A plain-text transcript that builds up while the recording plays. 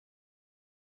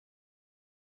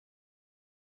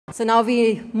So now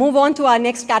we move on to our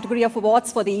next category of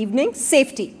awards for the evening,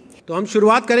 safety. तो हम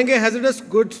शुरुआत करेंगे hazardous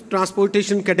goods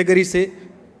transportation category से।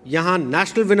 यहाँ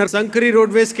national winner संकरी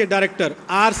रोडवेज के डायरेक्टर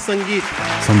आर संगीत।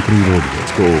 संकरी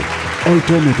रोडवेज को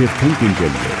अल्टरनेटिव थिंकिंग के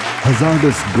लिए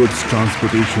hazardous goods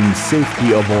transportation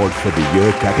safety award for the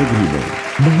year category में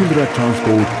महिंद्रा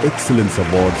ट्रांसपोर्ट एक्सीलेंस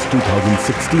अवार्ड्स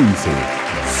 2016 से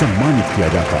सम्मानित किया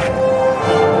जाता है।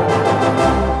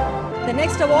 The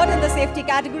next award in the safety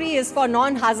category is for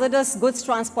non-hazardous goods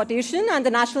transportation, and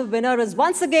the national winner is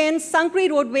once again Sankri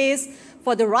Roadways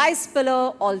for the rice pillar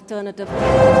alternative.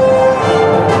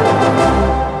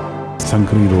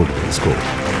 संकरी roadways को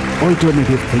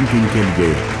alternative thinking के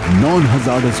लिए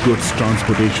non-hazardous goods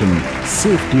transportation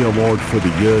safety award for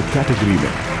the year category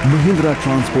में Mahindra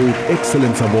transport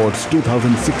excellence awards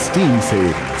 2016 से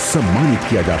सम्मानित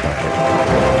किया जाता है।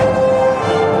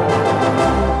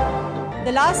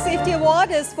 The last safety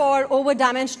award is for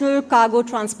over-dimensional cargo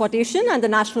transportation, and the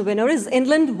national winner is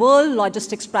Inland World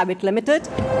Logistics Private Limited.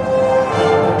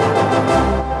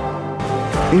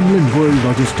 Inland World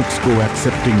Logistics को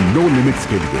accepting no limits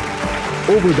के लिए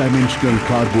over-dimensional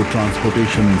cargo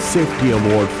transportation safety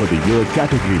award for the year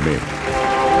category में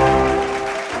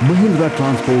Mahindra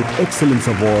transport excellence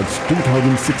awards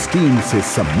 2016 से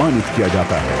सम्मानित किया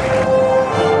जाता है।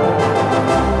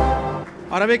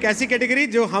 और अब एक ऐसी कैटेगरी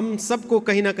जो हम सबको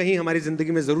कहीं ना कहीं हमारी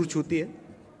जिंदगी में जरूर छूती है।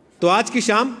 तो आज की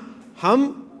शाम हम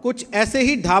कुछ ऐसे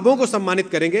ही ढाबों को सम्मानित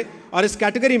करेंगे और इस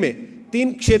कैटेगरी में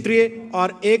 3 क्षेत्रीय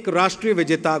और 1 राष्ट्रीय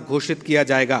विजेता घोषित किया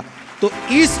जाएगा। तो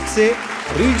ईस्ट से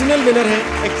रीजनल विनर है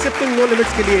एक्सेप्टिंग नो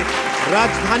लिमिट्स के लिए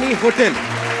राजधानी होटल।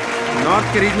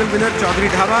 नॉर्थ के रीजनल विनर चौधरी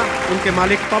ढाबा, उनके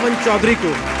मालिक पवन चौधरी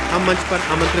को हम मंच पर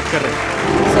आमंत्रित कर रहे हैं।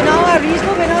 So now our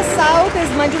regional winner south is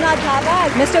Manjunath Dhaba,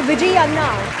 Mr. Vijay Anna.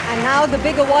 And now the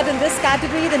big award in this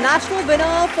category, the national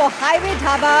winner for Highway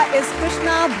Dhaba is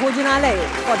Krishna Bhojanalay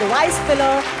for the rice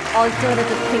pillar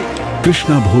alternative thinking.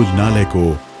 Krishna भोजनालय को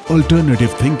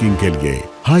alternative thinking के लिए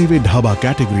highway dhaba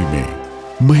category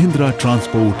में Mahindra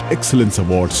transport excellence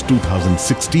awards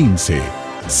 2016 से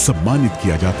सम्मानित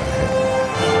किया जाता है।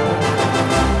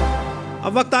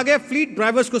 अब वक्त आ गया फ्लीट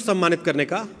ड्राइवर्स को सम्मानित करने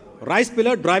का। Rice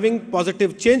pillar driving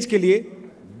positive change के लिए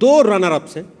 2 रनर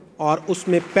अप्स हैं और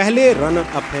उसमें पहले रनर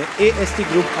अप है AST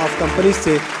ग्रुप ऑफ कंपनी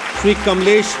से श्री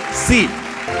कमलेश सी।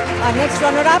 Our next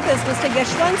runner up is Mr.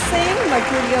 Yashwant Singh,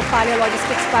 Mercuria Pala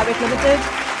Logistics Private Limited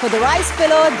for the rice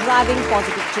pillar driving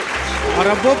positive change. और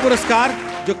अब वो पुरस्कार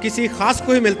जो किसी खास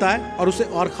को ही मिलता है और उसे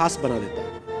और खास बना देता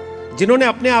है, जिन्होंने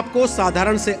अपने आप को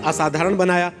साधारण से असाधारण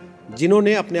बनाया,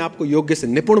 जिन्होंने अपने आप को योग्य से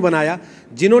निपुण बनाया,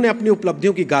 जिन्होंने अपनी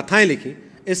उपलब्धियों की गाथाएं लिखी।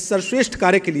 इस सर्वश्रेष्ठ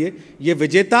कार्य के लिए ये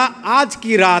विजेता आज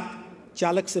की रात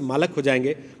चालक से मालक हो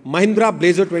जाएंगे। महिंद्रा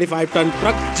ब्लेजर 25 टन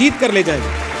ट्रक जीत कर ले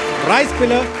जाएंगे। Rice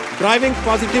pillar driving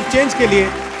positive change के लिए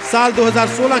साल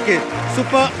 2016 के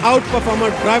सुपर आउट परफॉर्मर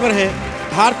ड्राइवर हैं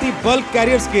भारतीय बल्क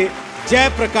कैरियर्स के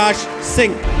जयप्रकाश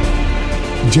सिंह।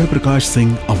 जयप्रकाश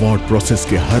सिंह अवार्ड प्रोसेस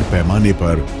के हर पैमाने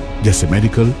पर जैसे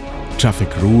मेडिकल,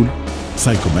 ट्रैफिक रूल,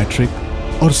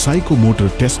 साइकोमेट्रिक और साइकोमोटर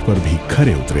टेस्ट पर भी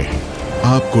खरे उतरे हैं।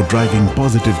 आपको ड्राइविंग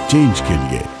पॉजिटिव चेंज के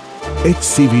लिए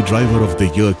HCV driver of the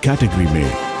year category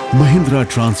में महिंद्रा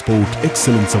ट्रांसपोर्ट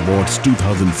एक्सीलेंस अवार्ड्स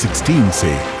 2016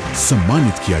 से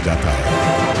सम्मानित किया जाता है।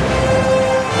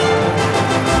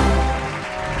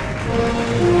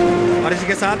 और इसी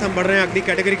के साथ हम बढ़ रहे हैं अगली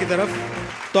कैटेगरी की तरफ।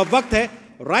 तो अब वक्त है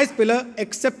rice pillar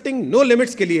accepting no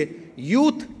limits के लिए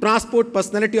youth transport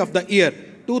personality of the year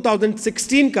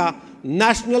 2016 का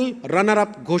नेशनल रनर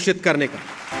अप घोषित करने का।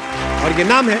 और ये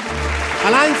नाम है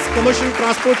अलायंस कमर्शियल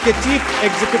ट्रांसपोर्ट के चीफ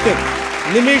एग्जीक्यूटिव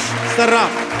निमिष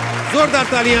सर्राफ। जोरदार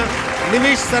तालियां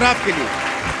निमिष सर्राफ के लिए।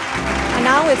 And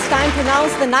now it's time to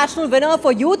announce the national winner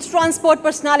for Youth Transport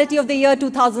Personality of the Year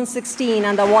 2016,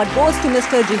 and the award goes to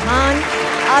Mr. Jihan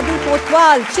Adi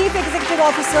Kotwal, Chief Executive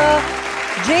Officer,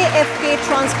 JFK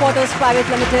Transporters Private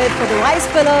Limited for the rice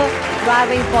pillar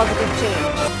driving positive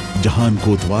change. जहान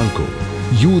कोतवाल को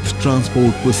youth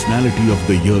transport personality of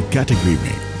the year category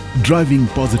में driving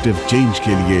positive change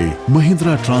के लिए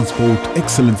Mahindra transport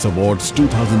excellence awards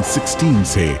 2016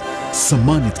 से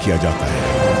सम्मानित किया जाता है।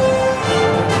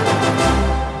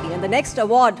 And the next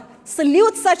award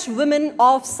salutes such women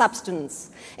of substance.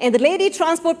 In the Lady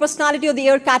Transport Personality of the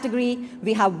Year category,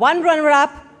 we have 1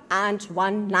 runner-up and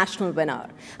 1 national winner.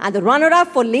 And the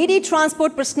runner-up for Lady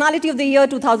Transport Personality of the Year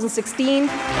 2016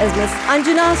 is Ms.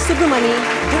 Anjana Subramani,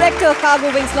 Director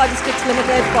Cargo Wings Logistics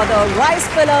Limited for the rice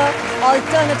pillar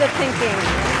alternative thinking.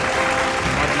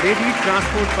 और lady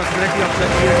transport personality of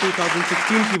the year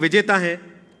 2016 की विजेता हैं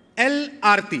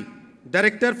LRT,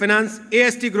 director finance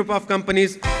AST group of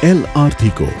companies. LRT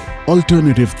को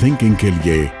alternative thinking के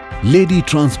लिए lady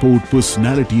transport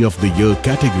personality of the year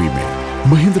category में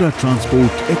Mahindra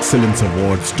transport excellence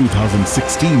awards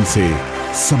 2016 से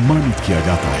सम्मानित किया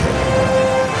जाता है।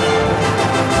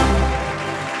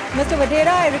 Mr.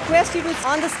 Vadera, I request you to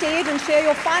on the stage and share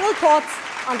your final thoughts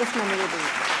on this memorable.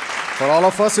 For all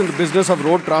of us in the business of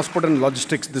road transport and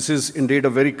logistics, this is indeed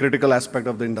a very critical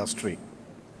aspect of the industry.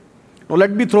 Now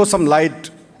let me throw some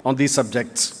light on these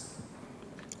subjects.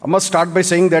 I must start by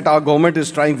saying that our government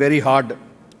is trying very hard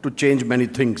to change many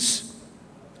things,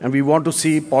 and we want to see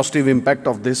positive impact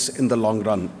of this in the long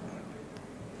run.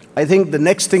 I think the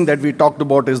next thing that we talked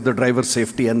about is the driver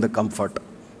safety and the comfort.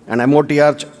 And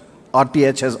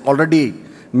RTH has already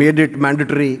made it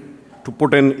mandatory to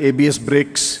put in ABS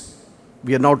brakes.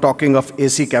 We are now talking of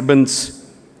AC cabins,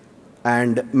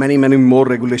 and many, many more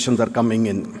regulations are coming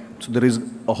in. So there is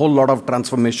a whole lot of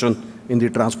transformation in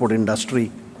the transport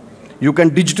industry. You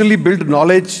can digitally build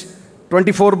knowledge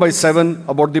 24/7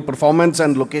 about the performance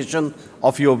and location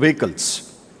of your vehicles.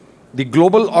 The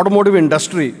global automotive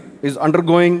industry is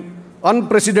undergoing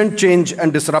unprecedented change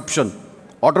and disruption.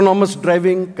 Autonomous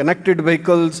driving, connected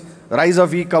vehicles, rise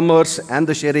of e-commerce, and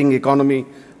the sharing economy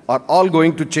are all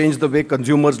going to change the way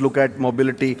consumers look at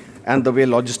mobility and the way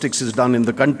logistics is done in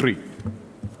the country.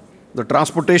 The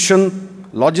transportation,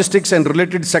 logistics, and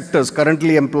related sectors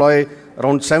currently employ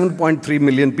around 7.3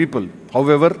 million people.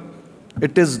 However,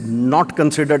 it is not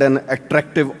considered an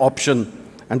attractive option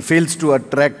and fails to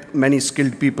attract many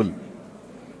skilled people.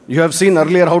 You have seen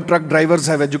earlier how truck drivers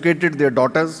have educated their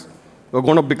daughters who are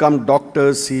going to become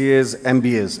doctors, CAs,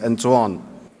 MBAs, and so on.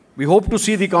 We hope to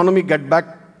see the economy get back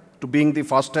to being the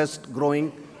fastest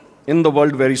growing in the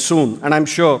world very soon. And I'm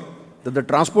sure that the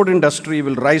transport industry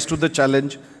will rise to the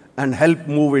challenge and help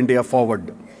move India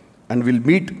forward. And we'll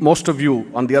meet most of you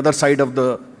on the other side of the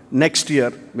next year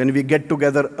when we get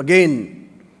together again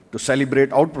to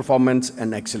celebrate outperformance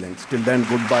and excellence. Till then,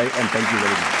 goodbye and thank you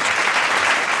very much.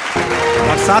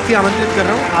 और साथ ही आमंत्रित कर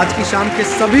रहा हूं आज की शाम के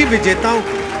सभी विजेताओं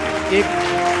को एक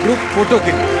ग्रुप फोटो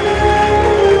के लिए।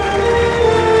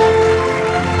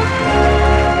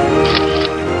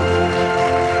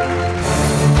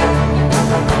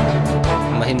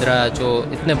 महिंद्रा जो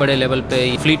इतने बड़े लेवल पे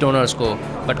फ्लीट ओनर्स को,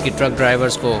 बट की ट्रक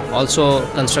ड्राइवर्स को, ऑल्सो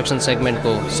कंस्ट्रक्शन सेगमेंट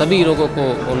को, सभी लोगों को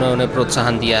उन्होंने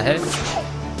प्रोत्साहन दिया है।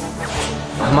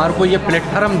 हमारे को ये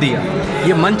प्लेटफॉर्म दिया,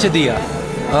 ये मंच दिया,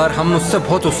 और हम उससे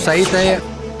बहुत उत्साहित हैं।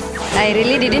 I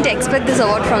really didn't expect this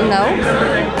award from now.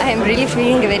 I am really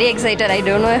feeling very excited. I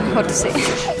don't know what to say.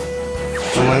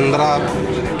 Mahindra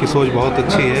की सोच बहुत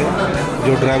अच्छी है,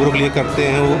 जो ड्राइवरों के लिए करते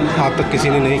हैं वो आज तक किसी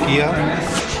ने नहीं किया।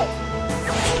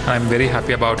 I'm very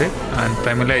happy about it, and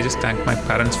primarily I just thank my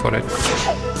parents for it.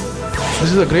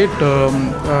 This is a great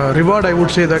reward, I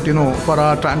would say that, for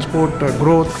our transport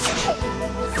growth.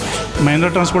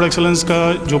 Mahindra Transport Excellence का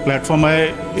जो platform है,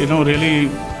 really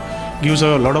gives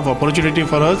a lot of opportunity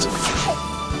for us.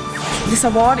 This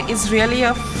award is really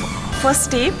a first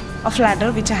step of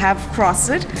ladder which I have crossed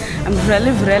it. I'm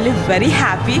really, really very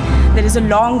happy. There is a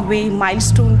long way,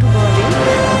 milestone to go away.